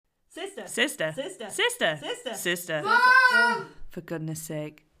Sister. For goodness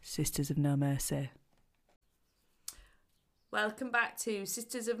sake, Sisters of No Mercy. Welcome back to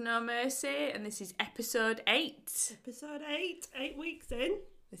Sisters of No Mercy, and this is episode 8. Episode 8, 8 weeks in.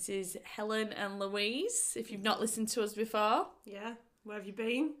 This is Helen and Louise, if you've not listened to us before. Yeah, where have you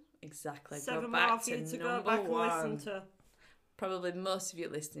been? Exactly. 7 go back more for to you to number go back one. and listen to. Probably most of you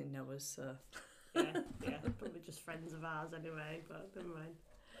listening know us, so... Yeah, probably just friends of ours anyway, but never mind.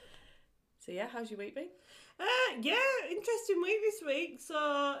 So yeah, how's your week been? Yeah, interesting week this week.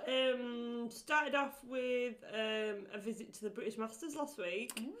 So, started off with a visit to the British Masters last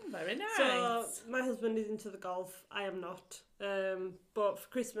week. Very nice. So, my husband is into the golf, I am not. But for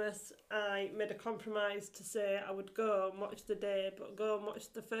Christmas, I made a compromise to say I would go and watch the day, but go and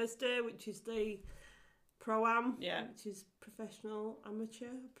watch the first day, which is the Pro-Am, which is professional amateur,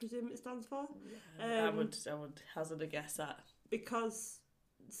 I presume it stands for. I would hazard a guess at. Because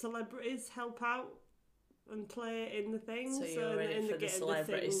celebrities help out and play in the thing. So you're in the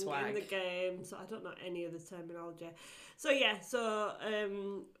celebrity swag. In the game, so I don't know any of the terminology. So yeah,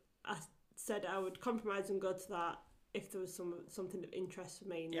 I said I would compromise and go to that if there was something of interest for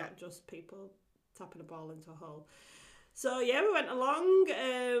me, not just people tapping a ball into a hole. So yeah, we went along,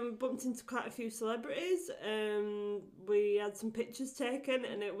 bumped into quite a few celebrities. We had some pictures taken,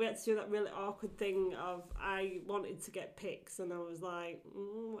 and we had to do that really awkward thing of I wanted to get pics, and I was like,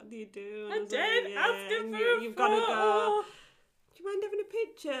 "What do you do?" And I did. Like, ask him for you've got to go. Do you mind having a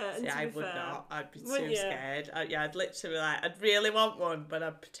picture? See, I would not. I'd be too scared. I'd literally I'd really want one, but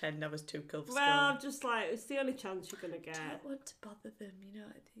I'd pretend I was too cool for school. Well, just like, it's the only chance you're going to get. I don't want to bother them,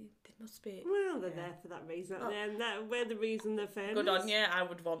 they must be... Well, they're there for that reason, and we're the reason they're famous. Good on you, I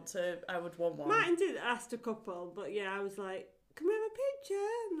would want one. Martin did ask a couple, but yeah, I was like, can we have a picture?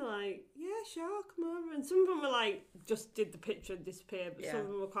 And they're like, yeah, sure, come over. And some of them were like, just did the picture and disappeared, but some of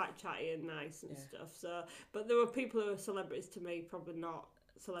them were quite chatty and nice and stuff. So, but there were people who were celebrities to me, probably not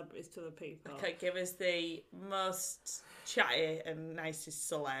celebrities to other people. Okay, give us the most chatty and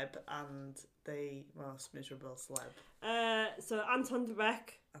nicest celeb and the most miserable celeb. So Anton de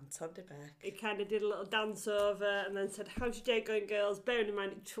Beek. He kind of did a little dance over and then said, how's your day going, girls? Bearing in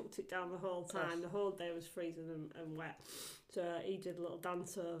mind, he chucked it down the whole time. Oh. The whole day was freezing and wet. So he did a little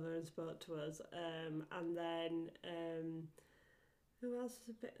dance over and spoke to us. And then, who else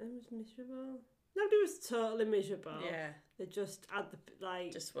was was miserable? Nobody was totally miserable. Yeah. They just had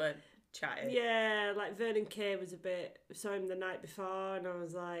just weren't chatting. Yeah, like Vernon Kay was saw him the night before, and I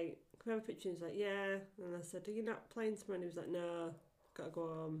was like, can we have a picture? And he was like, yeah. And I said, are you not playing tomorrow? And he was like, no, gotta go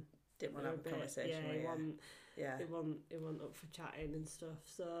home. Didn't want to have a conversation with you. He wasn't up for chatting and stuff.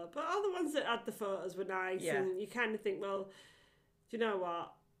 So, but all the ones that had the photos were nice, and you kind of think, well, do you know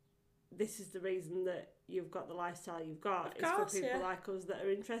what? This is the reason that you've got the lifestyle you've got. It's for people like us that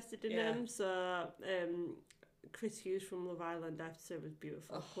are interested in them. So, Chris Hughes from Love Island, I have to say, was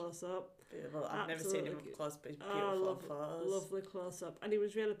beautiful close up. Beautiful. I've never seen him up close, but he's beautiful photos. Lovely close up, and he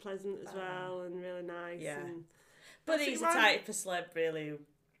was really pleasant as well, and really nice. Yeah. And but he's the type of celeb really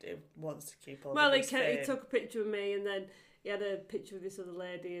who wants to keep all. Well, he took a picture with me, and then he had a picture with this other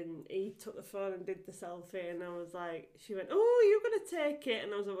lady, and he took the phone and did the selfie, and I was like, she went, oh, you're going to take it?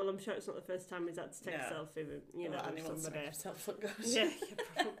 And I was like, well, I'm sure it's not the first time he's had to take a selfie with, with somebody. Yeah,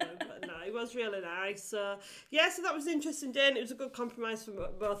 probably, but no, it was really nice. So, so that was an interesting day, and it was a good compromise for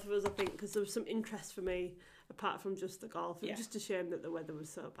both of us, I think, because there was some interest for me, apart from just the golf. It was just a shame that the weather was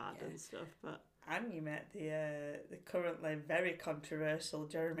so bad and stuff, but... And you met the currently very controversial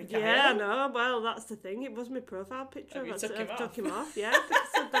Jeremy Kyle. Yeah, no, well, that's the thing. It was my profile picture. I took him off, yeah. Because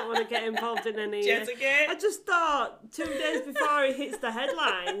I don't want to get involved in any... I just thought 2 days before he hits the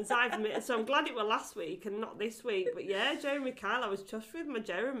headlines, so I'm glad it was last week and not this week. But yeah, Jeremy Kyle, I was chuffed with my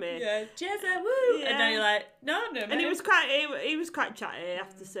Jeremy. Yeah, Jezza, woo! Yeah. And now you're like, no, and he was quite chatty, I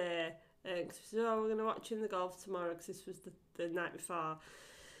have to say. Because he said, we're going to watch him the golf tomorrow, because this was the night before.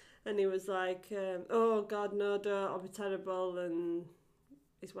 And he was like, oh, God, no, don't, I'll be terrible. And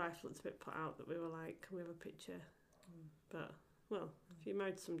his wife looked a bit put out that we were like, can we have a picture? But, well, if you're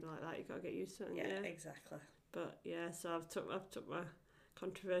married to somebody like that, you've got to get used to it. Yeah, exactly. But, yeah, so I've took my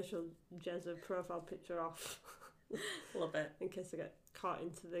controversial Jezza profile picture off. Love it. In case I get caught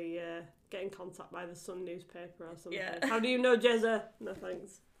into the, get in contact by the Sun newspaper or something. Yeah. How do you know Jezza? No,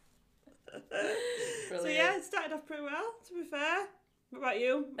 thanks. So, yeah, it started off pretty well, to be fair. What about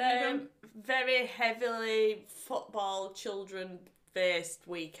you? Very heavily football children-based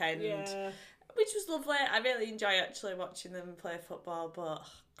weekend, which was lovely. I really enjoy actually watching them play football, but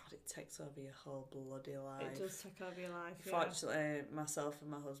God, it takes over your whole bloody life. It does take over your life. Fortunately, myself and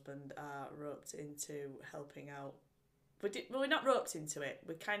my husband are roped into helping out. We're not roped into it.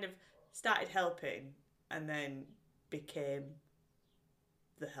 We kind of started helping and then became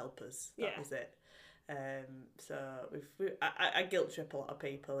the helpers. That was it. So I guilt trip a lot of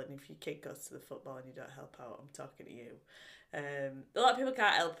people, and if your kid goes to the football and you don't help out, I'm talking to you. A lot of people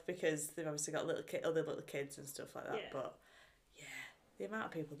can't help because they've obviously got other little kids and stuff like that, but the amount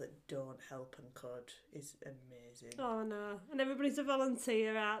of people that don't help and could is amazing. Oh no, and everybody's a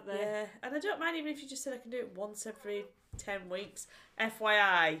volunteer out there. Yeah, and I don't mind even if you just said I can do it once every 10 weeks.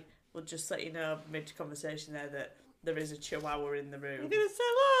 FYI, we'll just let you know mid-conversation there that there is a chihuahua in the room. I'm going to say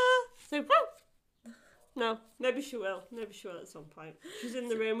hello. Say woof. No, maybe she will. Maybe she will at some point. She's in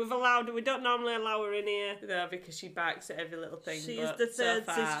the room. We've allowed her. We don't normally allow her in here. No, because she barks at every little thing. She's the third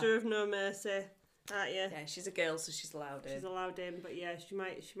sister of No Mercy. Aren't you? Yeah, she's a girl, so she's allowed in. She's allowed in, but yeah, she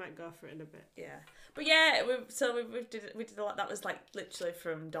might go for it in a bit. Yeah, but yeah, we did a lot. That was like literally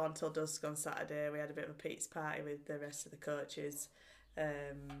from dawn till dusk on Saturday. We had a bit of a pizza party with the rest of the coaches,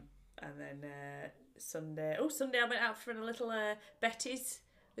 and then Sunday I went out for a little Betty's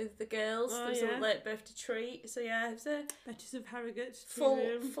with the girls. There was a late birthday treat. So yeah, it was a Betty's of Harrogate.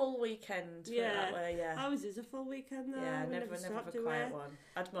 Full weekend. Yeah. That way, yeah. Ours is a full weekend though. Yeah, never have a quiet one.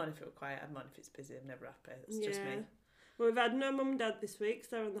 I'd moan if it were quiet. I'd moan if it's busy. I'm never happy. It's just me. Well, we've had no mum and dad this week,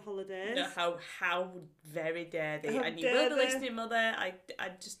 so they're on the holidays. No, how very dare they? And you will be listening, Mother. I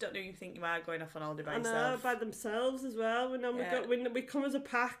just don't know who you think you are going off on holiday by yourself. I know, by themselves as well. We normally we come as a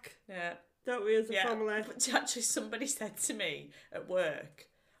pack. Yeah. Don't we, as a family? But actually, somebody said to me at work,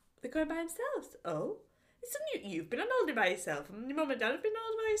 they're going by themselves. Oh, you've been on holiday by yourself, and your mum and dad have been on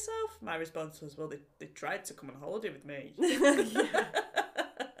holiday by yourself. My response was, well, they tried to come on holiday with me.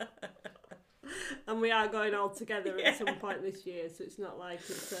 And we are going all together at some point this year, so it's not like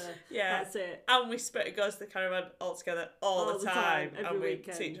it's that's it. And we goes to the caravan all together all the time, and we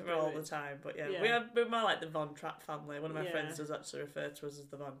weekend, see each other all the time. But we're more like the Von Trapp family. One of my friends does actually refer to us as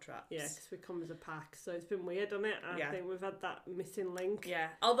the Von Trapps. Yeah, because we come as a pack, so it's been weird, hasn't it? I think we've had that missing link. Yeah,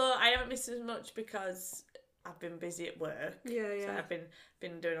 although I haven't missed as much because I've been busy at work. Yeah. So I've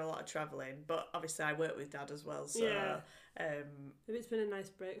been doing a lot of travelling, but obviously I work with Dad as well. So maybe it's been a nice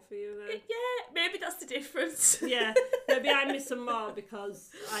break for you then. Yeah, maybe that's the difference. Yeah, maybe I miss him more because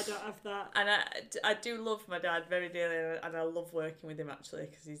I don't have that. And I do love my dad very dearly, and I love working with him actually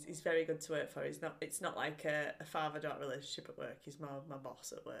because he's very good to work for. It's not like a father-daughter relationship at work. He's more my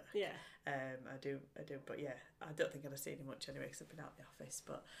boss at work. Yeah. I do, but yeah, I don't think I'd have seen him much anyway because I've been out the office.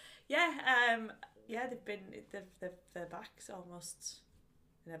 But yeah, they're back almost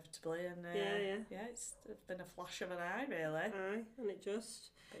inevitably, and it's been a flash of an eye really. Aye, and it just.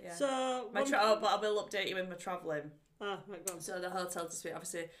 But yeah. So but I will update you with my travelling. Oh, right, go on. So the hotel this week,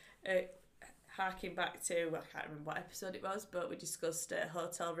 obviously, harking back to I can't remember what episode it was, but we discussed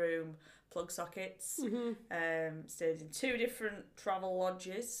hotel room plug sockets. Mm-hmm. Stayed in 2 different travel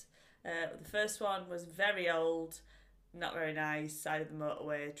lodges. The first one was very old, not very nice, side of the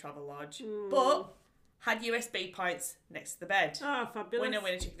motorway travel lodge, but had USB points next to the bed. Oh, fabulous!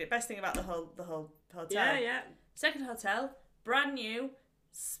 Winner, chicken dinner. Best thing about the whole hotel. Yeah. Second hotel, brand new,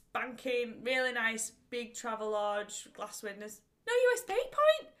 spanking, really nice, big travel lodge, glass windows. No USB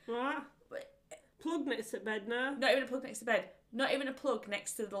point. What? Plug next to the bed now. Not even a plug next to the bed. Not even a plug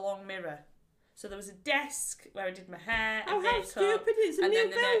next to the long mirror. So there was a desk where I did my hair and makeup. How stupid! It's a new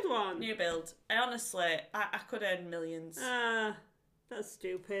build one. New build. I could earn millions. That's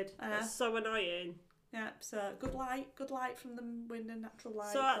stupid. That's so annoying. Yeah, so good light from the window, natural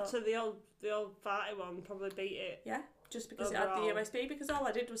light. So actually the old farty one probably beat it. Yeah, just because overall. It had the USB, because all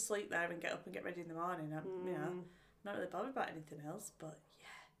I did was sleep there and get up and get ready in the morning. I'm not really bothered about anything else, but yeah.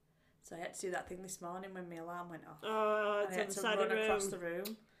 So I had to do that thing this morning when my alarm went off. Oh, I had to run across the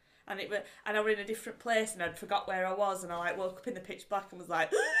room. And I was in a different place and I'd forgot where I was, and I woke up in the pitch black and was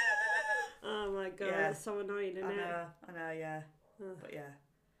like, oh my god, that's so annoying, isn't it? I know, yeah. But yeah.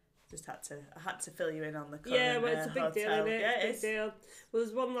 I had to fill you in on the current Yeah, well, it's a big deal, isn't it? Yeah, it's a big deal. Well,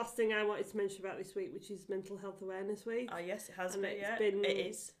 there's one last thing I wanted to mention about this week, which is Mental Health Awareness Week. Oh, yes, it has been,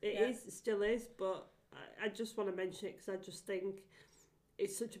 It still is, but I just want to mention it because I just think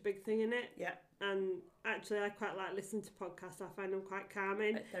it's such a big thing, isn't it? Yeah. And actually, I quite like listening to podcasts. I find them quite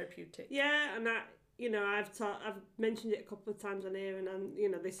calming. Therapeutic. Yeah, and I've mentioned it a couple of times on here, and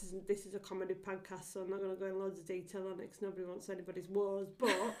this is a comedy podcast, so I'm not going to go in loads of detail on it because nobody wants anybody's woes,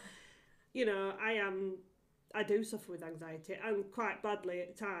 but I do suffer with anxiety, and quite badly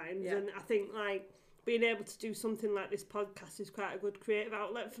at times, and I think like being able to do something like this podcast is quite a good creative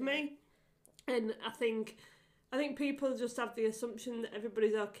outlet for me, and I think I think people just have the assumption that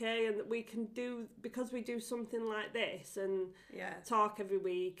everybody's okay and that we can do, because we do something like this and talk every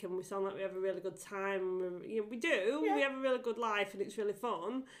week and we sound like we have a really good time. We do. Yeah. We have a really good life and it's really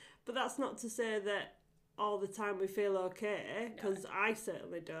fun. But that's not to say that all the time we feel okay, because I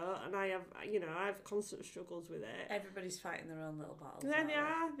certainly don't, and I have constant struggles with it. Everybody's fighting their own little battles. Yeah,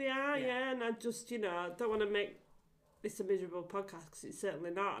 they are, and I just, don't want to make this a miserable podcast, because it's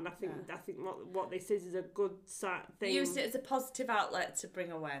certainly not, and I think what this is a good thing. Use it as a positive outlet to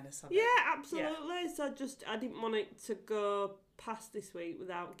bring awareness of it. Yeah, absolutely. So I didn't want it to go past this week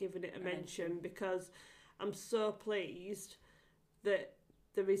without giving it a mention, because I'm so pleased that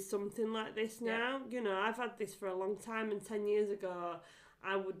there is something like this now. I've had this for a long time, and 10 years ago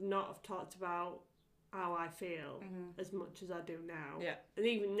I would not have talked about how I feel as much as I do now. Yeah. And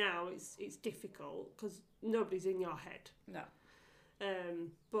even now it's difficult because nobody's in your head. No.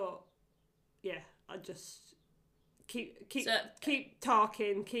 But yeah, I just keep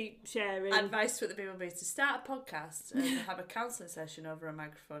talking, keep sharing. Advice for the people would be to start a podcast and have a counselling session over a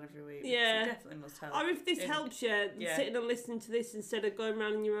microphone every week. Yeah. It definitely must help. Or if this helps you, sitting and listening to this instead of going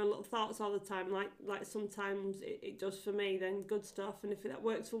around in your own little thoughts all the time, like sometimes it does for me, then good stuff. And if that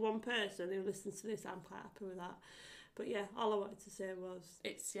works for one person who listens to this, I'm quite happy with that. But yeah, all I wanted to say was...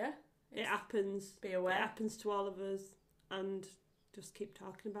 It happens. Be aware. It happens to all of us. And... just keep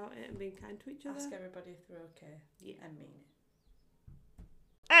talking about it and being kind to each other. Ask everybody if they're okay. Yeah. And mean it.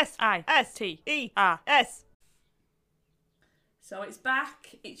 S-I-S-T-E-R-S. So it's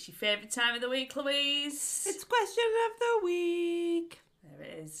back. It's your favourite time of the week, Louise. It's question of the week. There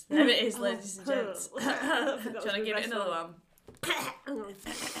it is. There it is, ladies and gents. Do you want to give it another one?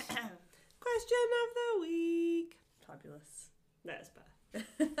 Question of the week. Fabulous. That's better.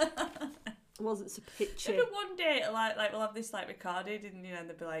 Wasn't so pitchy. Maybe one day, like we'll have this recorded, and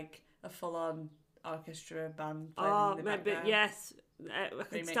there'll be like a full-on orchestra band playing in the maybe background. Yes. I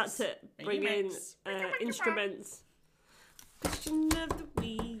could start to bring in instruments. Question of the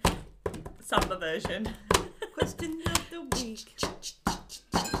week. Samba version. Question of the week.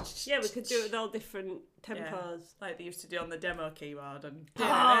 Yeah, we could do it with all different tempos, like they used to do on the demo keyboard. And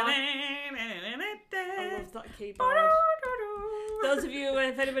I love that keyboard. Those of you,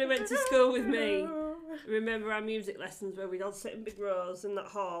 if anybody went to school with me, remember our music lessons where we'd all sit in big rows in that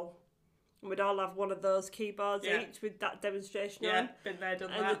hall, and we'd all have one of those keyboards each with that demonstration on. Been there,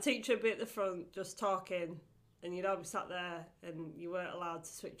 done and that. The teacher would be at the front just talking, and you'd all be sat there, and you weren't allowed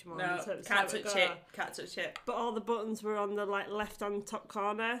to switch them on. No, so can't touch it. Can't touch it. But all the buttons were on the left-hand top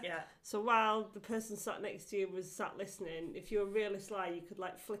corner. Yeah. So while the person sat next to you was sat listening, if you were really sly, you could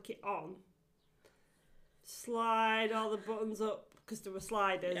flick it on, slide all the buttons up, because there were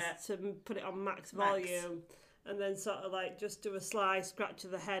sliders to put it on max volume, and then sort of just do a sly scratch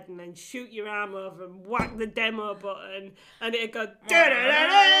of the head and then shoot your arm over and whack the demo button, and it'd go and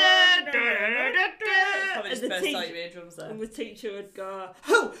the teacher would go,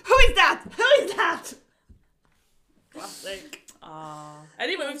 who is that? Who is that? Classic.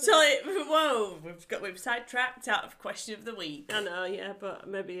 Anyway, we've sidetracked out of question of the week. I know, but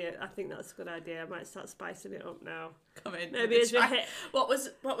maybe I think that's a good idea. I might start spicing it up now. Come in. Maybe as we hit. What was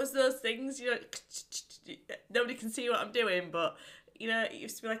those things? Nobody can see what I'm doing, but it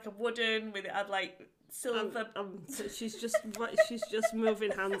used to be like a wooden with it had silver. So she's just moving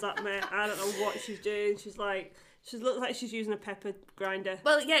hands at me. I don't know what she's doing. She looks like she's using a pepper grinder.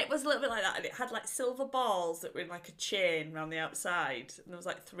 Well, yeah, it was a little bit like that, and it had silver balls that were in a chain around the outside, and there was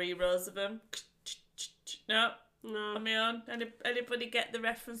 3 rows of them. No. On my own. Anybody get the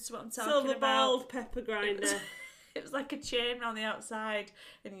reference to what I'm talking about? Silver balled pepper grinder. It was like a chain around the outside,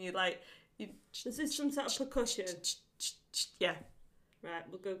 and you. Is this some sort of percussion? Yeah. Right,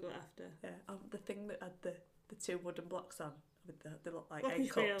 we'll Google it after. Yeah. The thing that had the 2 wooden blocks on with they look like egg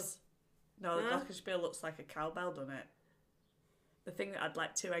cups. No, the glockenspiel looks like a cowbell, doesn't it? The thing that had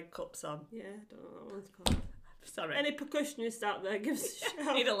 2 egg cups on. Yeah, I don't know what that one's called. Sorry. Any percussionists out there, give us a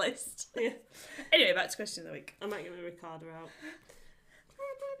shout. Need a list. Yeah. Anyway, back to question of the week. I might get my recorder out.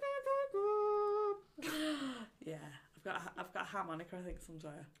 Yeah, I've got a harmonica, I think,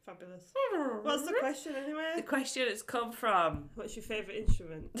 somewhere. Fabulous. What's the question anyway? The question has come from... What's your favourite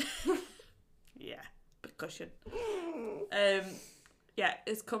instrument? Yeah, percussion. Yeah,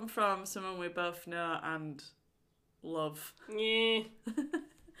 it's come from someone we both know and love. Yeah.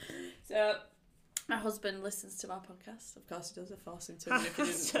 So, my husband listens to our podcast. Of course he does. I force him to if he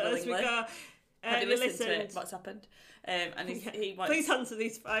didn't willingly. Have you listened to it? What's happened? And he wants... Please answer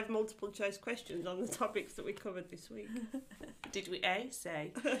these 5 multiple choice questions on the topics that we covered this week. Did we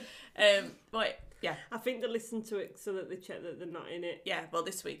say? But yeah, I think they listen to it so that they check that they're not in it. Yeah, well,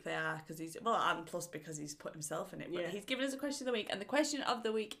 this week they are because and plus because he's put himself in it. But he's given us a question of the week, and the question of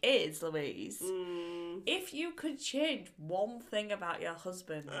the week is, Louise, if you could change one thing about your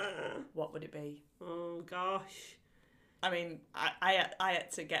husband, what would it be? Oh gosh. I mean, I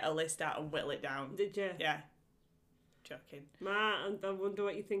had to get a list out and whittle it down. Did you? Yeah. Joking. Matt, I wonder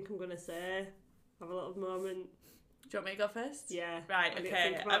what you think I'm going to say. Have a little moment. Do you want me to go first? Yeah. Right,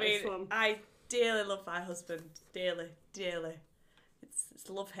 okay. I mean, I dearly love my husband. Dearly, dearly. It's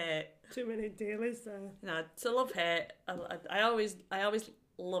love-hate. Too many dealies there. No, it's a love-hate. I always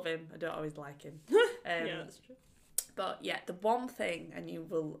love him. I don't always like him. Yeah, that's true. But yeah, the one thing, and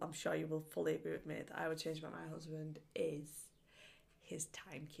I'm sure you will fully agree with me, that I would change about my husband is his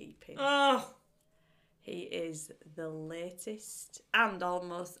timekeeping. Oh, he is the latest and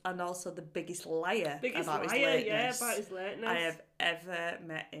also the biggest liar about his lateness I have ever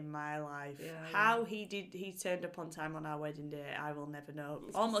met in my life. How he turned up on time on our wedding day, I will never know.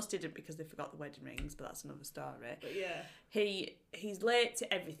 Almost didn't because they forgot the wedding rings, but that's another story. But yeah, he's late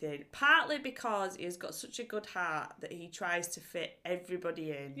to everything, partly because he's got such a good heart that he tries to fit everybody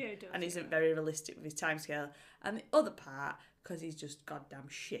in, and isn't very realistic with his timescale, and the other part because he's just goddamn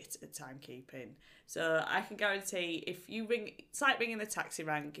shit at timekeeping. So I can guarantee if you ring, it's like ringing the taxi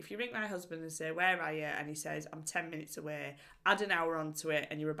rank. If you ring my husband and say, "Where are you?" and he says, "I'm 10 minutes away," add an hour onto it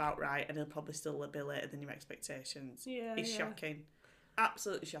and you're about right, and he'll probably still be later than your expectations. It's shocking.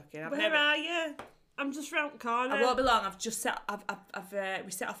 Absolutely shocking. Where are you? I'm just round the corner. I won't be long.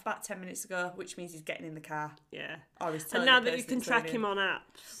 We set off about 10 minutes ago, which means he's getting in the car. Yeah. Or he's telling and now that you can track him on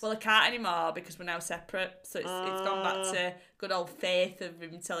apps. Well, I can't anymore because we're now separate. So it's gone back to good old faith of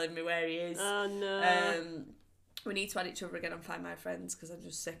him telling me where he is. Oh no. We need to add each other again on Find My Friends because I'm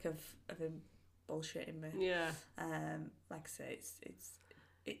just sick of him bullshitting me. Yeah. Like I say,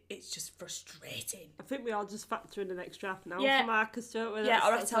 it's just frustrating. I think we all just factor in an extra half an hour for Marcus, don't we? Yeah,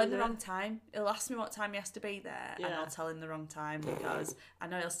 or I tell him the wrong time. He'll ask me what time he has to be there, and I'll tell him the wrong time because I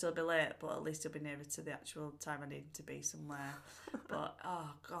know he'll still be late, but at least he'll be nearer to the actual time I need him to be somewhere. But, oh,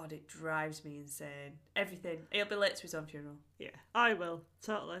 God, it drives me insane. Everything. He'll be late to his own funeral. Yeah, I will,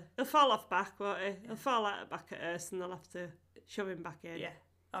 totally. He'll fall off back, won't he? He'll fall out back at us, and they'll have to shove him back in. Yeah.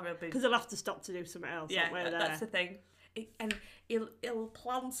 Because he'll have to stop to do something else. Yeah, that's the thing. And he'll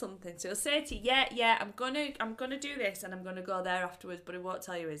plan something. So he'll say to you, yeah, I'm gonna do this and I'm gonna go there afterwards, but he won't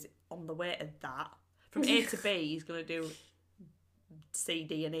tell you is on the way to that. From A to B, he's gonna do C,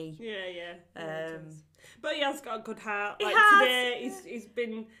 D, and E. Yeah. But he has got a good heart. He like has. Today, he's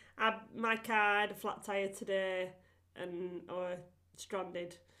been. My car had a flat tyre today, and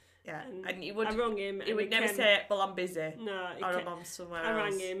stranded. Yeah, and I rang him. He would never say, "Well, I'm busy." No, or I'm somewhere else. I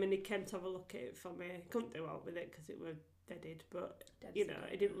rang him and he came to have a look at it for me. He couldn't do out with it because it was deaded, but he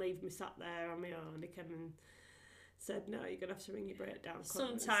didn't leave me sat there on my own. He came and said, "No, you're gonna have to ring your brake down."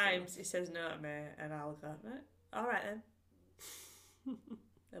 Sometimes he says no to me, and I'll go, "Right, all right then."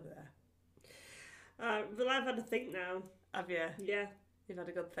 He'll be there. Well, I've had a think now. Have you? Yeah. You've had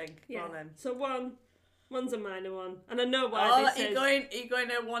a good think. Yeah. Well, then. So one's a minor one, and I know why this is. Are you going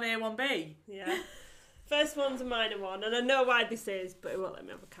to 1A, 1B? Yeah. First one's a minor one, and I know why this is, but it won't let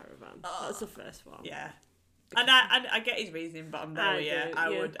me have a caravan. That's the first one. Yeah. And I get his reasoning, but I'm there with you.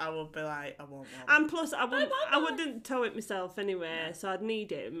 I would be like, I won't want. And plus, I wouldn't tow it myself anyway, so I'd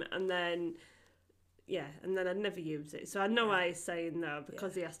need him, and then I'd never use it. So I know why he's saying no,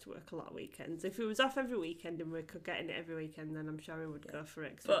 because he has to work a lot of weekends. If he was off every weekend and we could get in it every weekend, then I'm sure he would go for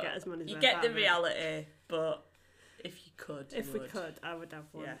it, because we get as money as we You get the reality, but if you could, we could, I would have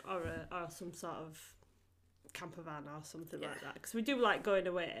one, or some sort of camper van or something like that, because we do like going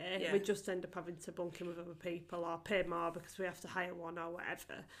away. We just end up having to bunk in with other people or pay more because we have to hire one or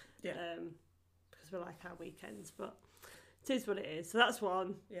whatever, because we like our weekends, but it is what it is. So that's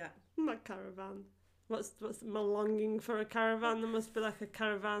one. My caravan. What's my longing for a caravan? There must be like a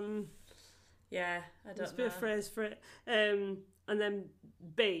caravan. Yeah, I don't know. Must be a phrase for it. And then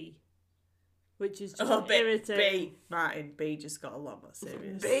B, which is just irritating. B. Martin, B just got a lot more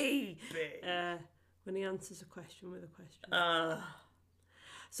serious. B. When he answers a question with a question.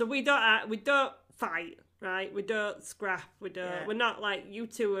 So we don't fight, right? We don't scrap. We're not like, you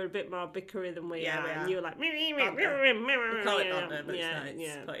two are a bit more bickery than we are. And you're like, we call it banter, but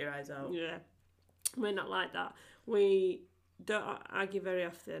it's put your eyes out. Yeah. We're not like that. We don't argue very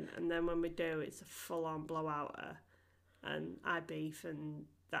often, and then when we do, it's a full-on blowout, and I beef, and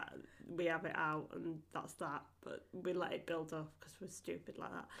that we have it out and that's that. But we let it build up because we're stupid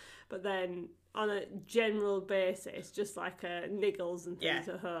like that. But then on a general basis, just like niggles and things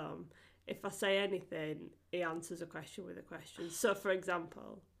at home, if I say anything, he answers a question with a question. So, for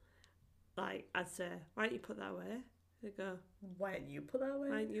example, like I'd say, why don't you put that away? He'd go, why don't you put that away?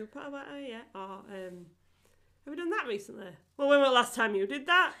 Why don't you put that away? Yeah. Or, have you done that recently? Well, when was the last time you did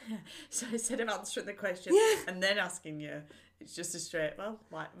that? Yeah. So instead of answering the question and then asking you, it's just a straight, well,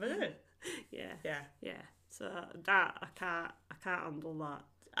 like, Yeah. So that I can't handle that.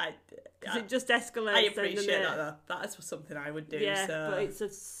 Because it just escalates. I appreciate that though. That is something I would do. Yeah, so. But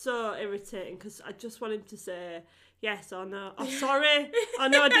it's so irritating because I just want him to say yes or no. Oh, sorry. Oh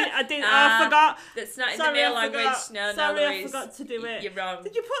no, I didn't. I forgot. That's not in the male language. No, sorry, Louise, I forgot to do it. You're wrong.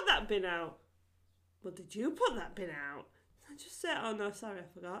 Did you put that bin out? Well, did you put that bin out? I just said, oh no, sorry, I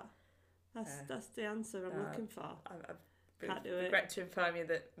forgot. That's the answer I'm looking for. Can't do it. Regret to inform you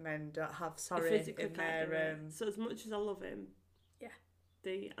that men don't have sorry in their. So as much as I love him, yeah,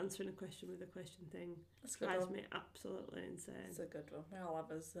 the answering a question with a question thing drives me absolutely insane. It's a good one. We all have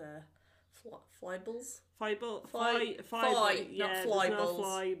us foibles. Not foibles.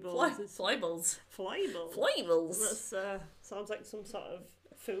 Foibles. That sounds like some sort of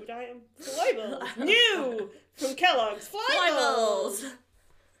food item. Foibles. New from Kellogg's. Foibles.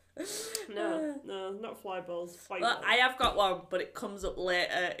 No, not fly balls. Well, I have got one, but it comes up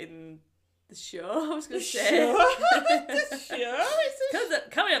later in the show. I was going to say. The show? It's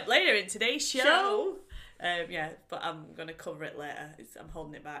coming up later in today's show. Yeah, but I'm going to cover it later. I'm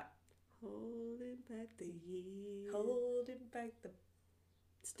holding it back. Holding back the years. Holding back the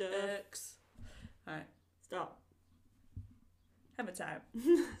stuff. Right. Stop. Hammer time.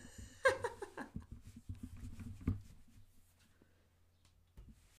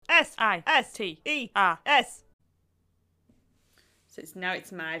 S-I-S-T-E-R-S. So it's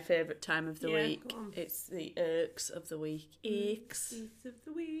my favourite time of the week. It's the irks of the week. Irks. Of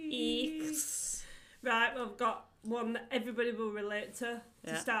the week. Irks. Right, well, I've got one that everybody will relate to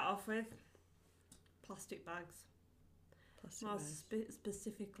start off with. Plastic bags.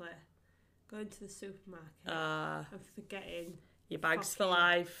 Specifically, going to the supermarket and forgetting your bags for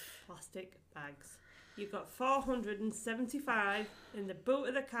life. Plastic bags. You've got 475 in the boot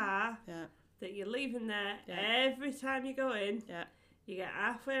of the car that you're leaving there every time you go in. Yeah. You get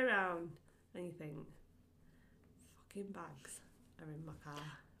halfway around and you think, fucking bags are in my car.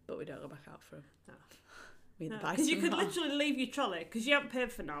 But we don't go back out for them. No. Because you could literally leave your trolley because you haven't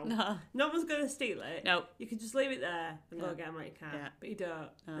paid for now. No one's going to steal it. No. You could just leave it there and go get them out your car. Yeah. But you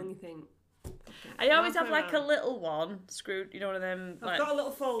don't. No. And you think, I always have like a little one screwed, you know, one of them. I've got a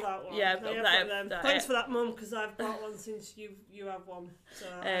little fold out one. Yeah, I've got them. Thanks for that, Mum, because I've got one since you have one. So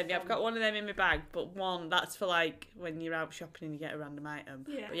I've got one of them in my bag, but one that's for like when you're out shopping and you get a random item.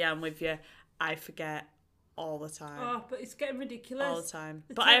 Yeah. But yeah, I'm with you. I forget all the time. Oh, but it's getting ridiculous. All the time.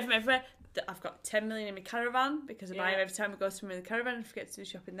 But I have them everywhere. I've got 10 million in my caravan because I buy them every time I go somewhere in the caravan and forget to do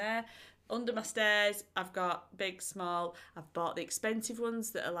shopping there. Under my stairs, I've got big, small. I've bought the expensive ones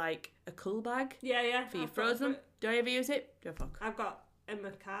that are like a cool bag. Yeah. For your frozen. Do I ever use it? Do I fuck? I've got in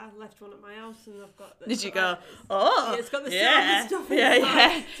my car, left one at my house, and I've got. Did you go? Oh, it's got the silver stuff in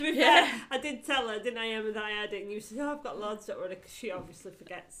it. To be fair, I did tell her, didn't I, Emma, that I had it, and you said, "Oh, I've got loads that were," because she obviously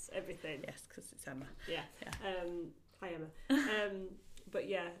forgets everything. Yes, because it's Emma. Yeah. Hi Emma. But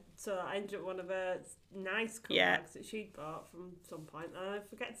yeah, so I ended up one of her nice cool bags that she'd bought from some point, and I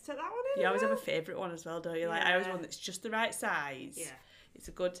forget to take that one in. You always have a favourite one as well, don't you? Like I always one that's just the right size. Yeah. It's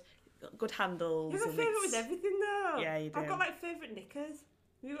a good handles. You have a favourite with everything though. Yeah, you do. I've got like favourite knickers.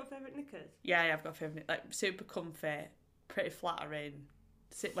 Have you got favourite knickers? Yeah, I've got favourite, like super comfy, pretty flattering,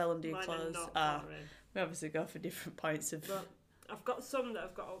 sit well under your clothes. We obviously go for different points of. But I've got some that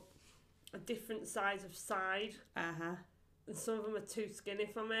have got a different size of side. And some of them are too skinny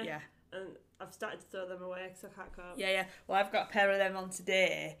for me. Yeah. And I've started to throw them away because I can't cope. Yeah. Well, I've got a pair of them on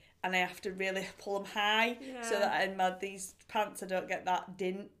today, and I have to really pull them high so that in these pants I don't get that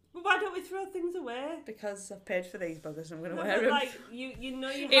dint. But why don't we throw things away? Because I've paid for these buggers and I'm going to wear them. Like, you know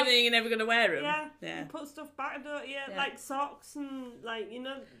you have... Even though you're never going to wear them. Yeah. You put stuff back, don't you? Yeah. Like socks and, like, you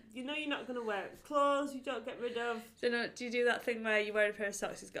know you're not going to wear it. Clothes you don't get rid of. So, do you do that thing where you wear a pair of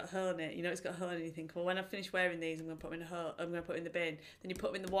socks, it's got a hole in it, you know it's got a hole in it, and you think, well, when I finish wearing these, I'm going to put them in a hole, I'm going to put them in the bin. Then you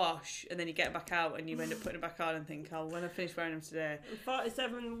put them in the wash, and then you get them back out, and you end up putting them back on and think, oh, when I finish wearing them today.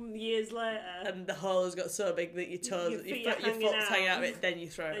 47 years later. And the hole has got so big that your toes, your foot's hanging out of it, then you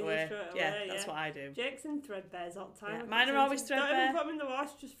throw it away. Yeah, that's what I do. Jake's in threadbares all the time. Yeah, mine are always threadbare. Don't even put them in the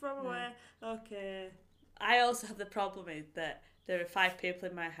wash, just throw them away. Okay. I also have the problem is that there are 5 people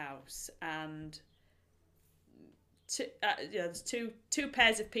in my house, and there's two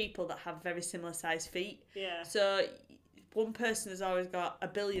pairs of people that have very similar sized feet. Yeah. So one person has always got a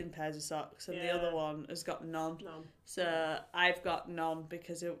billion pairs of socks, and the other one has got none. So I've got none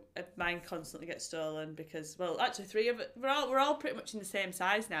because mine constantly gets stolen. Because, well, actually, three of it, we're all pretty much in the same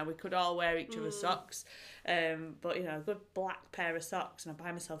size now. We could all wear each other's socks. But you know, a good black pair of socks, and I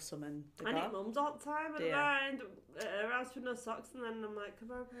buy myself some, and I need mum's all the time, and I end up at her house with no socks, and then I'm like, can I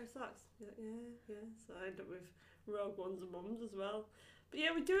borrow a pair of socks? Like, yeah. So I end up with rogue ones and mum's as well. But yeah,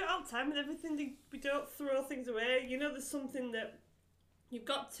 we do it all the time with everything. We don't throw things away. You know, there's something that you've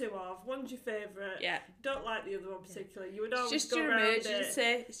got two of. One's your favourite. Yeah. Don't like the other one particularly. You would always it's just go your around emergency.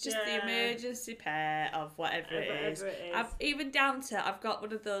 It's just the emergency pair of whatever it is. I've even down to I've got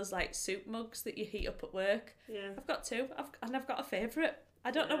one of those like soup mugs that you heat up at work. Yeah. I've got two. I've got a favourite.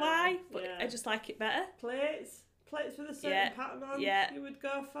 I don't know why, but I just like it better. Plates with a certain pattern on. Yeah. You would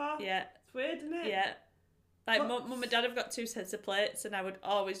go for. Yeah. It's weird, isn't it? Yeah. Like mum and dad have got two sets of plates, and I would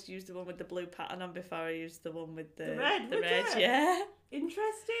always use the one with the blue pattern on before I used the one with the red. Yeah.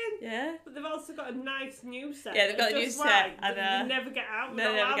 Interesting. Yeah. But they've also got a nice new set. Yeah, they've got a new set. And you never get out.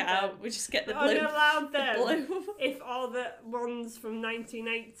 No, never get out. We just get the blue. We're allowed them. The blue. If all the ones from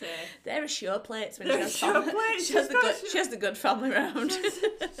 1980. They're show plates when she has the good family round.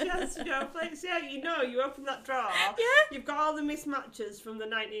 She has show plates. Yeah, you know, you open that drawer. Yeah. You've got all the mismatches from the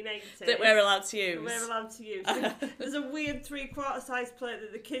 1980s. That we're allowed to use. There's a weird 3/4 size plate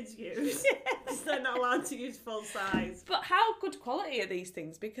that the kids use. Because they're not allowed to use full size. But how good quality are these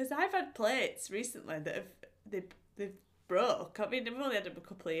things? Because I've had plates recently that they've broke. I mean, I've only had them a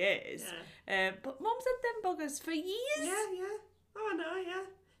couple of years. Yeah. But Mum's had them buggers for years. Yeah. Oh, I know, yeah.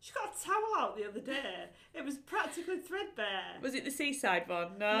 She got a towel out the other day. It was practically threadbare. Was it the seaside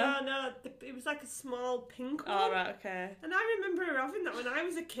one? No. No. It was like a small pink one. Oh, right, okay. And I remember her having that when I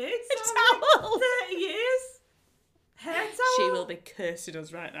was a kid. So a towel. Like 30 years. Hair towel. She will be cursing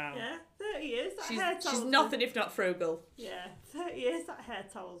us right now. Yeah, 30 years. Hair towel. She's nothing if not frugal. Yeah, 30 years that hair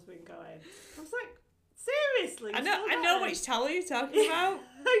towel's been going. I was like, seriously? I know which towel you're talking about.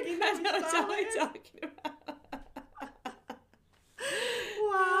 You know I know what towel you're talking about.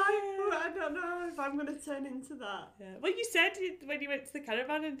 Why? I don't know if I'm going to turn into that. Yeah. Well, you said when you went to the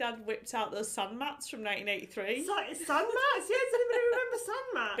caravan and Dad whipped out those sand mats from 1983. It's like sand mats? Yeah, does anybody remember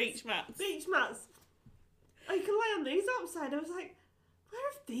sand mats? Beach mats. Beach mats. Oh, you can lay on these outside. I was like, where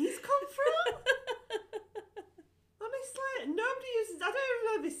have these come from? Honestly, nobody uses. I don't even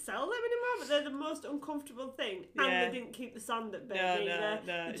know if they sell them anymore, but they're the most uncomfortable thing. Yeah. And they didn't keep the sand at bay either.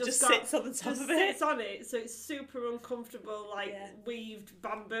 No. It just sits on the top of it. Sits on it, so it's super uncomfortable, like weaved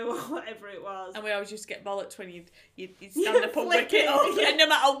bamboo or whatever it was. And we always used to get bollocked when you'd stand up and wick it up, and no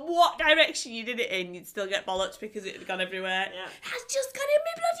matter what direction you did it in, you'd still get bollocked because it had gone everywhere. Yeah. It's just got in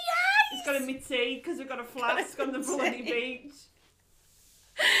my bloody eyes! It's got in my tea because we've got a flask on the bloody beach.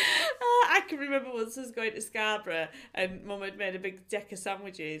 I can remember once I was going to Scarborough and Mum had made a big deck of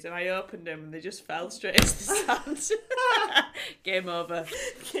sandwiches and I opened them and they just fell straight into the sand. Game over.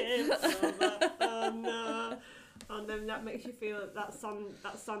 Oh no. And then that makes you feel that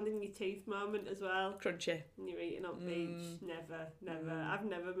sand in your teeth moment as well. Crunchy. And you're eating on the beach. Never. I've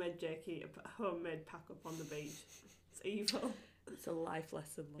never made Jake eat a homemade pack up on the beach. It's evil. It's a life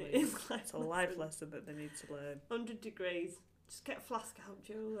lesson, Louise. It's a life lesson that they need to learn. 100 degrees. Just get a flask out,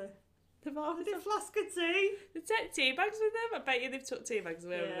 Julie. They've always a flask of tea. They take tea bags with them. I bet you they've took tea bags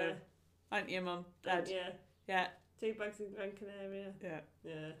away with them. Aren't you, Mum? Dad? Yeah. Tea bags in Gran Canaria. Yeah.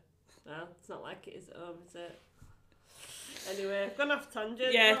 Well, it's not like it is at home, is it? Anyway, I've gone off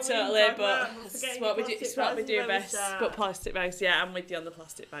tangent. Yeah, totally, but it's what we do best. But plastic bags, I'm with you on the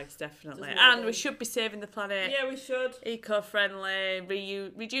plastic bags, definitely. And we should be saving the planet. Yeah, we should. Eco-friendly,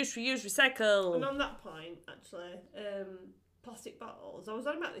 reduce, reuse, recycle. And on that point, actually, plastic bottles. I was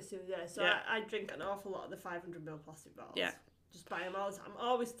on about this the other day, so I drink an awful lot of the 500ml plastic bottles. Yeah. Just buy them all the time. I'm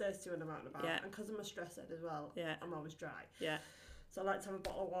always thirsty when I'm out and about. And because I'm a stress head as well, I'm always dry. Yeah. So I like to have a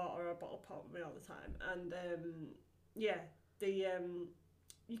bottle of water or a bottle of pop with me all the time. And you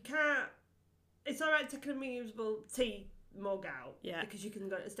can't. It's alright taking a reusable tea mug out because you can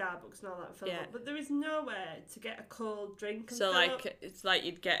go to Starbucks and all that and fill up, but there is nowhere to get a cold drink and so like up. It's like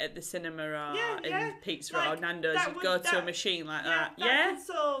you'd get at the cinema or in Pizza or Nando's, you'd go to a machine like that. That could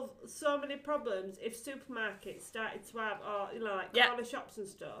solve so many problems if supermarkets started to have, or like corner shops and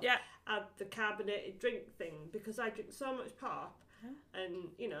stuff, had the carbonated drink thing, because I drink so much pop.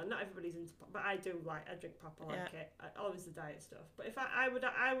 And not everybody's into pop, but I drink pop. I like it. Always the diet stuff. But if I would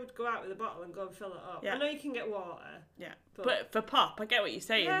go out with a bottle and go and fill it up. I know you can get water. Yeah. But for pop, I get what you're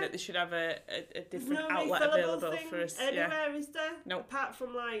saying, that they should have a different outlet available for us. Anywhere, is there? Nope. Apart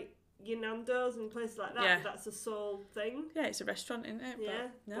from like your Nando's and places like that. Yeah. That's a sole thing. Yeah, it's a restaurant, isn't it? Yeah,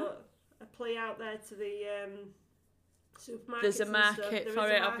 but a play out there to the supermarkets. There's a market for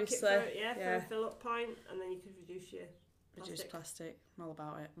it, obviously. For a fill-up point, and then you can reduce your plastic. Reduce plastic. I'm all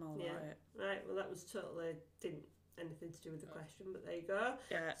about it. Right, well, that was totally didn't anything to do with the question, but there you go.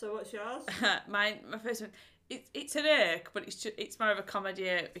 Yeah. So what's yours? my first one. It's an irk, but it's more of a comedy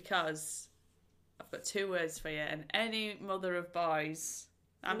irk because I've got 2 words for you, and any mother of boys,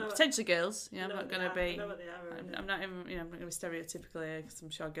 potentially girls. I'm not going to be. I'm not even. I'm not going to be stereotypical here because I'm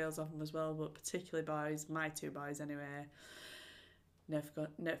sure girls have them as well, but particularly boys. My 2 boys anyway.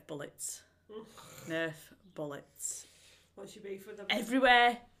 Nerf bullets. Nerf bullets. What's your beef with them?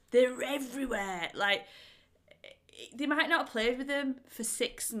 Everywhere. They're everywhere. Like, they might not have played with them for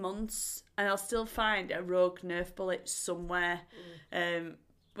 6 months, and I'll still find a rogue Nerf bullet somewhere.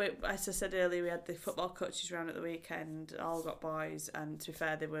 But as I said earlier, we had the football coaches round at the weekend. All got boys, and to be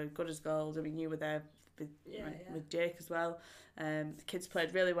fair, they were good as gold. I mean, you were there with Jake as well. The kids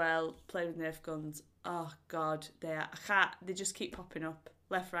played really well. Played with Nerf guns. Oh God, they just keep popping up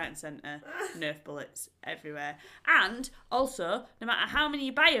left, right, and centre. Nerf bullets everywhere. And also, no matter how many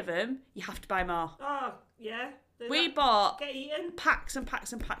you buy of them, you have to buy more. Oh yeah. We bought get eaten. packs and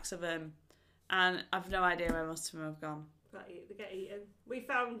packs and packs of them, and I've no idea where most of them have gone. They get eaten. We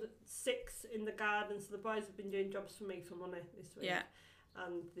found 6 in the garden, so the boys have been doing jobs for me for money this week. Yeah.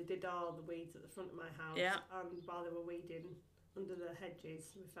 And they did all the weeds at the front of my house. Yeah. And while they were weeding under the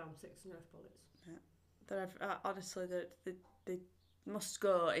hedges, we found 6 Nerf bullets. Yeah. They're honestly, they must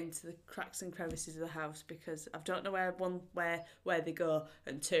go into the cracks and crevices of the house because I don't know where they go,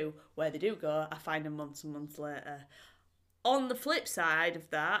 and 2, where they do go, I find them months and months later. On the flip side of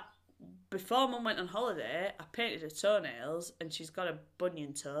that, before Mum went on holiday, I painted her toenails, and she's got a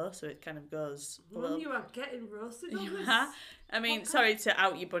bunion toe, so it kind of goes. Mum, you are getting roasted on this. I mean, sorry to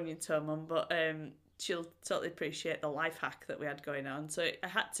out your bunion toe, Mum, but she'll totally appreciate the life hack that we had going on. So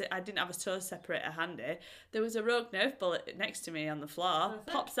I didn't have a toe separator handy. There was a rogue Nerf bullet next to me on the floor. Perfect.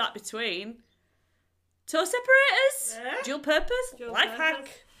 Pops that between. Toe separators, dual purpose, life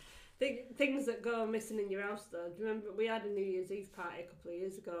hack. Things that go missing in your house, though. Do you remember we had a New Year's Eve party a couple of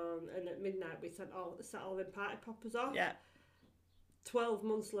years ago, and at midnight we set all the party poppers off. Yeah. 12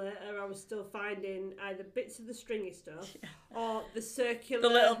 months later, I was still finding either bits of the stringy stuff or the circular... The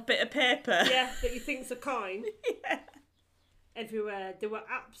little bit of paper. Yeah, that you think's a coin. Everywhere. They were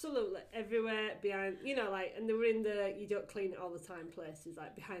absolutely everywhere behind, and they were in the you don't clean it all the time places,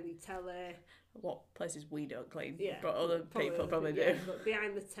 like behind the telly. What places we don't clean, yeah, but other people probably do. But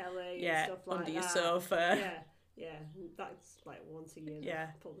behind the telly and stuff like that. Under your sofa. Yeah, that's like once a year. Yeah.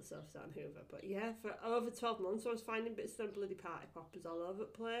 Pull the sofas out and hoover. But yeah, for over 12 months I was finding bits of them bloody party poppers all over the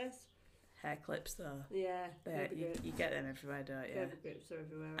place. Hair clips though. Yeah. You get them everywhere, don't you? Kirby grips are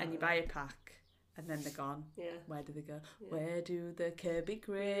everywhere. And you buy a pack. And then they're gone. Yeah. Where do they go? Yeah. Where do the Kirby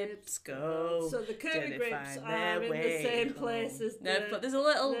grips go? So the Kirby grips are in the same place as the but there's a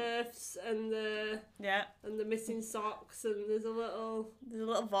little Nerfs and the missing socks, and there's a little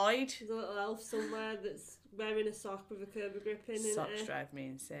void. There's a little elf somewhere that's wearing a sock with a Kirby grip in it. Socks drive me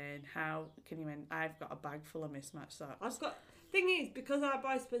insane. How can you win? I've got a bag full of mismatched socks. Thing is, because our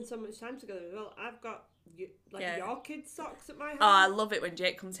boys spend so much time together, I've got your kids' socks at my house. Oh, I love it when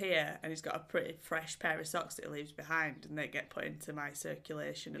Jake comes here and he's got a pretty fresh pair of socks that he leaves behind, and they get put into my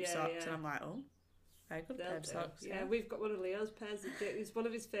circulation of socks, and I'm like, oh, very good pair of socks. Yeah, we've got one of Leo's pairs. It's one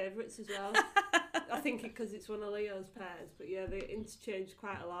of his favourites as well. I think because it's one of Leo's pairs, but yeah, they interchange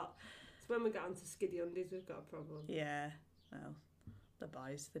quite a lot. So when we get onto skiddy undies, we've got a problem. Yeah, well, the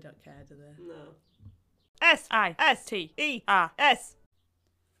boys, they don't care, do they? No. S-I-S-T-E-R-S.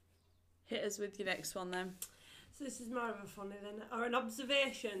 Hit us with your next one then. So this is more of a funny or an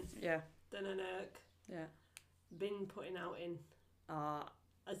observation. Yeah. Than an irk. Yeah. Been putting out in.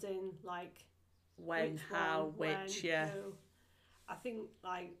 As in like. When, how, which, yeah. Who. I think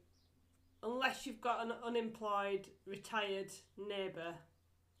like, unless you've got an unemployed, retired neighbour,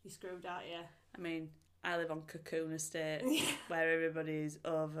 you're screwed out, yeah. I mean, I live on Cocoon Estate, where everybody's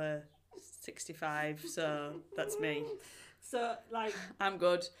over 65, so that's me. So, like... I'm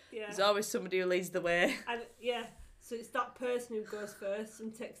good. Yeah. There's always somebody who leads the way. And yeah, so it's that person who goes first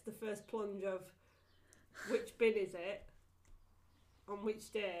and takes the first plunge of which bin is it, on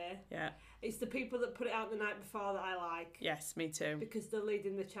which day. Yeah. It's the people that put it out the night before that I like. Yes, me too. Because they're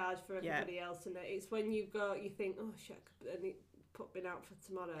leading the charge for everybody else, and it's when you think, oh shit, and it put bin out for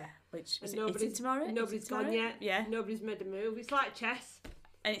tomorrow. Yeah. Which, and is it tomorrow? Nobody's gone yet. Yeah. Nobody's made a move. It's like chess.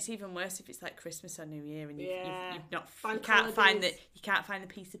 And it's even worse if it's like Christmas or New Year and you've not Bank you can't find holidays. the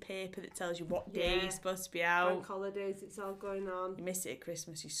piece of paper that tells you what day you're supposed to be out. Bank holidays, it's all going on. You miss it at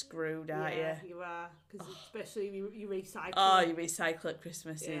Christmas, you're screwed, aren't Yeah, you are. Because especially you recycle. Oh, you recycle at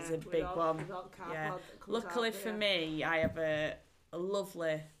Christmas is a big one. Yeah. Luckily for me, I have a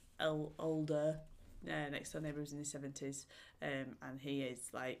lovely older next door neighbour who's in his 70s, and he is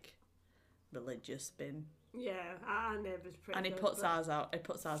like religious bin. Yeah, our neighbour's pretty and he good, puts ours out. He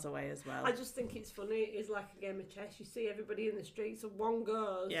puts ours away as well. I just think it's funny. It's like a game of chess. You see everybody in the streets, and one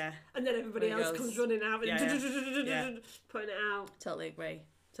goes, and then everybody else comes running out and putting it out. Totally agree.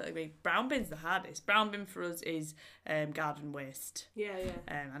 Brown bin's the hardest. Brown bin for us is garden waste. Yeah.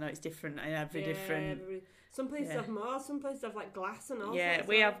 I know it's different in every different. Some places have more. Some places have like glass and all. Yeah,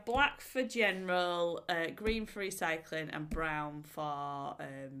 we have black for general, green for recycling, and brown for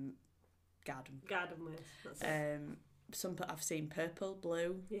garden waste. That's it. Some I've seen purple,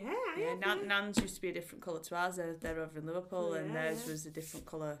 blue. Yeah. Nan's used to be a different colour to ours. They're over in Liverpool, and theirs was a different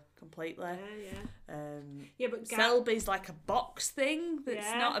colour completely. But Selby's like a box thing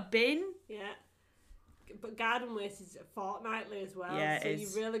that's not a bin. Yeah. But garden waste is fortnightly as well. Yeah, so you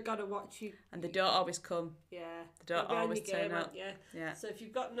really got to watch you. And they don't always come. Yeah. They don't always turn up. Yeah. So if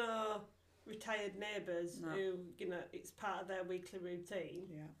you've got no retired neighbours who, it's part of their weekly routine.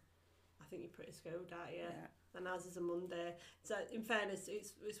 Yeah. I think you're pretty screwed, aren't you? Yeah. And ours is a Monday. So in fairness,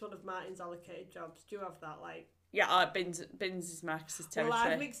 it's one of Martin's allocated jobs. Do you have that, like? Yeah, bins is Marcus's territory.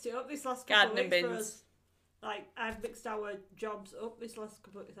 Well, I've mixed it up this last couple of weeks for us. Like, I've mixed our jobs up this last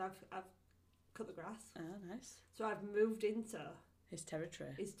couple of weeks. I've cut the grass. Oh, nice. So I've moved into his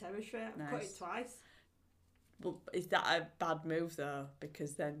territory. I've cut it twice. Well, is that a bad move though?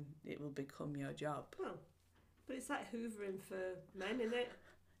 Because then it will become your job. Well, but it's like hoovering for men, isn't it?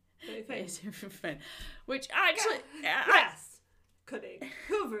 It's hoovering for men. Which actually... Yes! Cutting.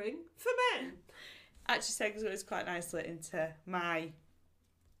 Hoovering for men. Actually segues quite nicely into my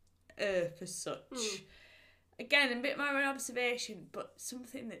earth as such. Again, a bit more of an observation, but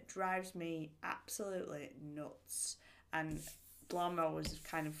something that drives me absolutely nuts. And lawnmowers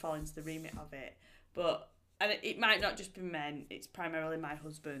kind of fall into the remit of it. And it might not just be men, it's primarily my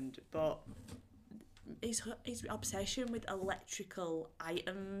husband, but his obsession with electrical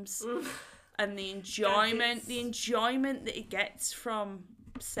items and the enjoyment that he gets from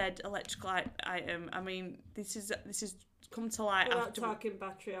said electrical item. I mean, this is come to light we're after. We're not talking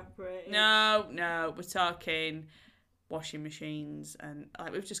battery operated. No, we're talking washing machines, and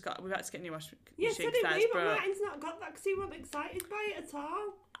like we've got to get new washing machines. Yes, but Martin's not got that because he wasn't excited by it at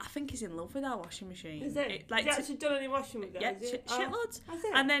all. I think he's in love with our washing machine. Is it? Has he actually done any washing with it? Yeah, shitloads.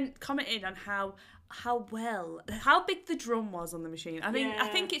 And then commented on how big the drum was on the machine. I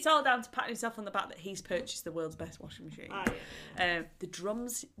think it's all down to patting himself on the back that he's purchased the world's best washing machine. The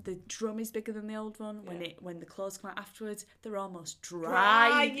drum is bigger than the old one. When the clothes come out afterwards, they're almost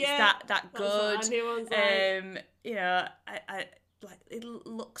dry. It's that good. That's what I knew. I like it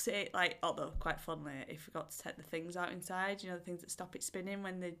looks at it like, although quite fondly, he forgot to take the things out inside, the things that stop it spinning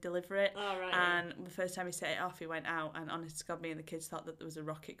when they deliver it. And the first time he set it off, he went out, and honest to God, me and the kids thought that there was a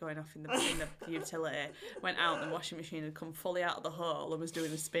rocket going off in the utility. Went out, and the washing machine had come fully out of the hole and was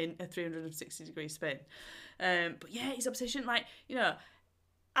doing a 360-degree spin. But yeah, his obsession,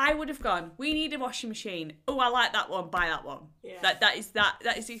 I would have gone, we need a washing machine. Oh, I like that one, buy that one. Yeah. That is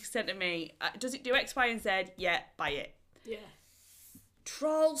the extent of me. Does it do X, Y, and Z? Yeah, buy it. Yeah.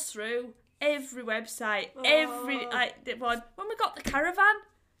 Trolls through every website, every one. When we got the caravan,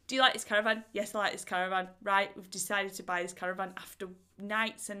 do you like this caravan? Yes, I like this caravan. Right, we've decided to buy this caravan after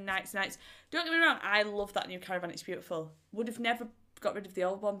nights and nights and nights. Don't get me wrong, I love that new caravan. It's beautiful. Would have never got rid of the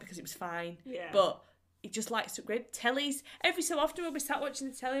old one because it was fine. Yeah. But he just likes to upgrade. Tellies. Every so often we'll be sat watching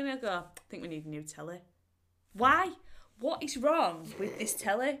the telly and I go, I think we need a new telly. Why? What is wrong with this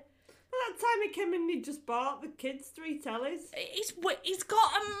telly? That time he came in, he just bought the kids 3 tellies. He's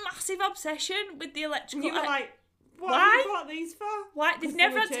got a massive obsession with the electrical. You were like, what have you bought these for? Why? They've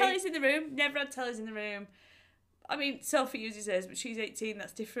never had tellies in the room. I mean, Sophie uses hers, but she's 18.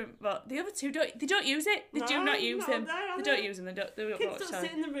 That's different. But the other two don't use it. They do not use them. They don't use them. They don't kids don't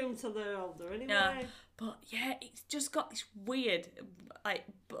sit in the room till they're older anyway. No. But yeah, it's just got this weird, like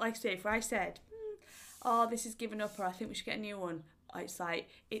I say, if I said, this is given up, or I think we should get a new one. It's like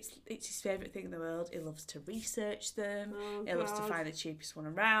it's his favourite thing in the world. He loves to research them. He loves to find the cheapest one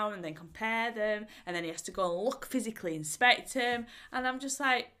around and then compare them, and then he has to go and physically inspect them. And I'm just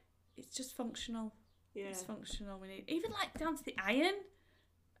like, it's just functional. Yeah, it's functional. We need even down to the iron.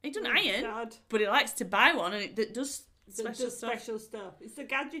 He doesn't iron, but he likes to buy one, and it does special stuff. It's the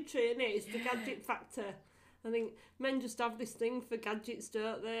gadgetry, isn't it? It's the gadget factor. I think men just have this thing for gadgets,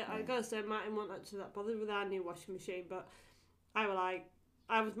 don't they? I gotta say, Martin wasn't actually that bothered with our new washing machine, but I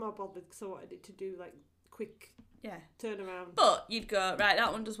was more bothered because I wanted it to do like quick turnaround. But you'd go, right,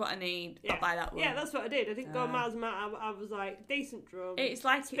 that one does what I need, I'll buy that one. Yeah, that's what I did. I didn't go miles and miles. I was like, decent drum. It's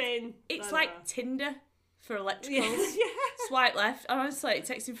like spin. It's like Tinder for electricals. Swipe left. Honestly, it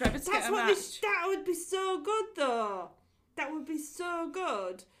takes him forever to get a match. That would be so good, though. That would be so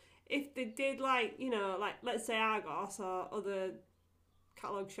good if they did, like, you know, like, let's say Argos or other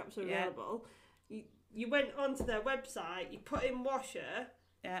catalogue shops are available. You went onto their website, you put in washer,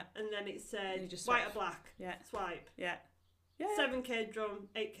 and then it said white or black. Swipe. 7K drum,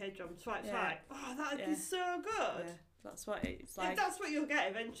 8K drum, swipe. Oh, that would be so good. Yeah. That's what it's like. That's what you'll get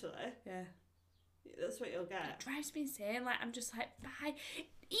eventually. Yeah. That's what you'll get. It drives me insane. Like, I'm just like, bye.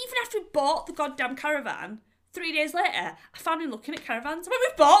 Even after we bought the goddamn caravan, 3 days later, I found him looking at caravans. I mean,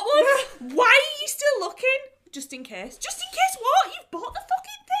 we bought one. Why are you still looking? Just in case. Just in case what? You've bought the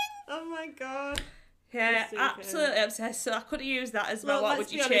fucking thing. Oh my god. Yeah, absolutely obsessed. So I could have used that as well. What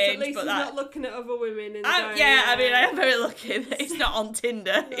would you honest, change? At least but he's not looking at other women. And I mean, I am very lucky that he's not on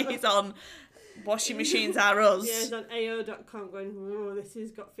Tinder. He's on Washing Machines Are Us. Yeah, he's on AO.com going, oh, this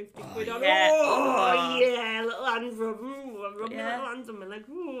has got 50 quid on. Yeah. Little hand rub. Rub my little hands on my leg.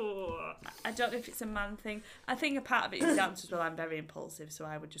 Oh. I don't know if it's a man thing. I think a part of it is down to as well, I'm very impulsive, so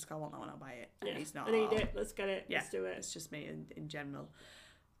I would just go, I want that one, I'll buy it. And he's not. I need it. Let's get it. Let's do it. It's just me in general.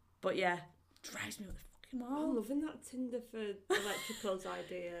 But yeah, drives me up the fucking wall. I'm loving that Tinder for electricals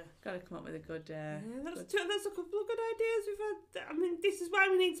idea. Got to come up with a good... that's a couple of good ideas we've had. I mean, this is why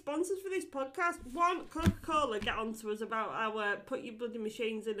we need sponsors for this podcast. One, Coca-Cola get onto us about our put your bloody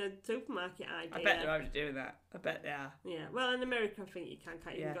machines in a supermarket idea. I bet they're already doing that. I bet they are. Yeah, well, in America, I think you can't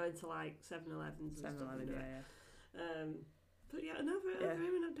you can go into like 7-Elevens and 7-Eleven, stuff. But yeah, no,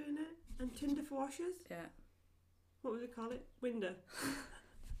 we're not doing it. And Tinder for washers? Yeah. What would we call it? Window.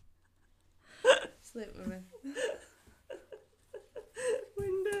 Sleep with me.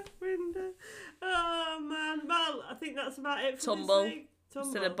 Window. Oh man, well, I think that's about it for Tumble. this week.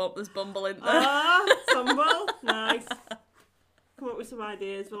 Instead of there's Bumble in there. Tumble. Nice. Come up with some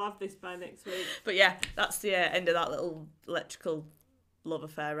ideas. We'll have this by next week. But yeah, that's the end of that little electrical love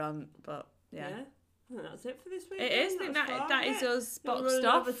affair rant. But yeah. I think that's it for this week. It is. I think that is us boxed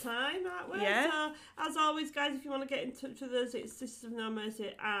off. Over time, aren't we? Yeah. So, as always, guys, if you want to get in touch with us, it's Sisters of No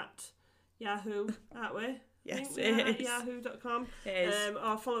Mercy at Yahoo, aren't we? Yes, it is. At yahoo.com. It is.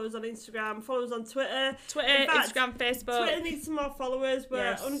 Or follow us on Instagram, follow us on Twitter. Instagram, Facebook. Twitter needs some more followers. We're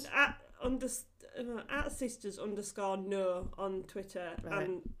at sisters_no on Twitter. Right.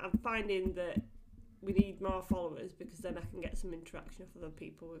 And I'm finding that we need more followers because then I can get some interaction with other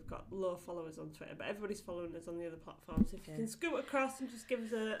people. We've got low followers on Twitter, but everybody's following us on the other platforms. If you can scoot across and just give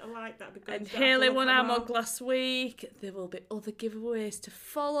us a like, that'd be good. And Haley won our mug last week. There will be other giveaways to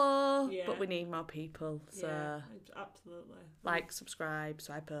follow, but we need more people. So absolutely. Like, subscribe,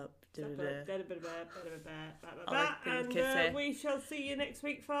 swipe up, and kisses. we shall see you next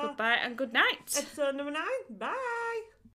week for goodbye and good night. Episode number 9. Bye.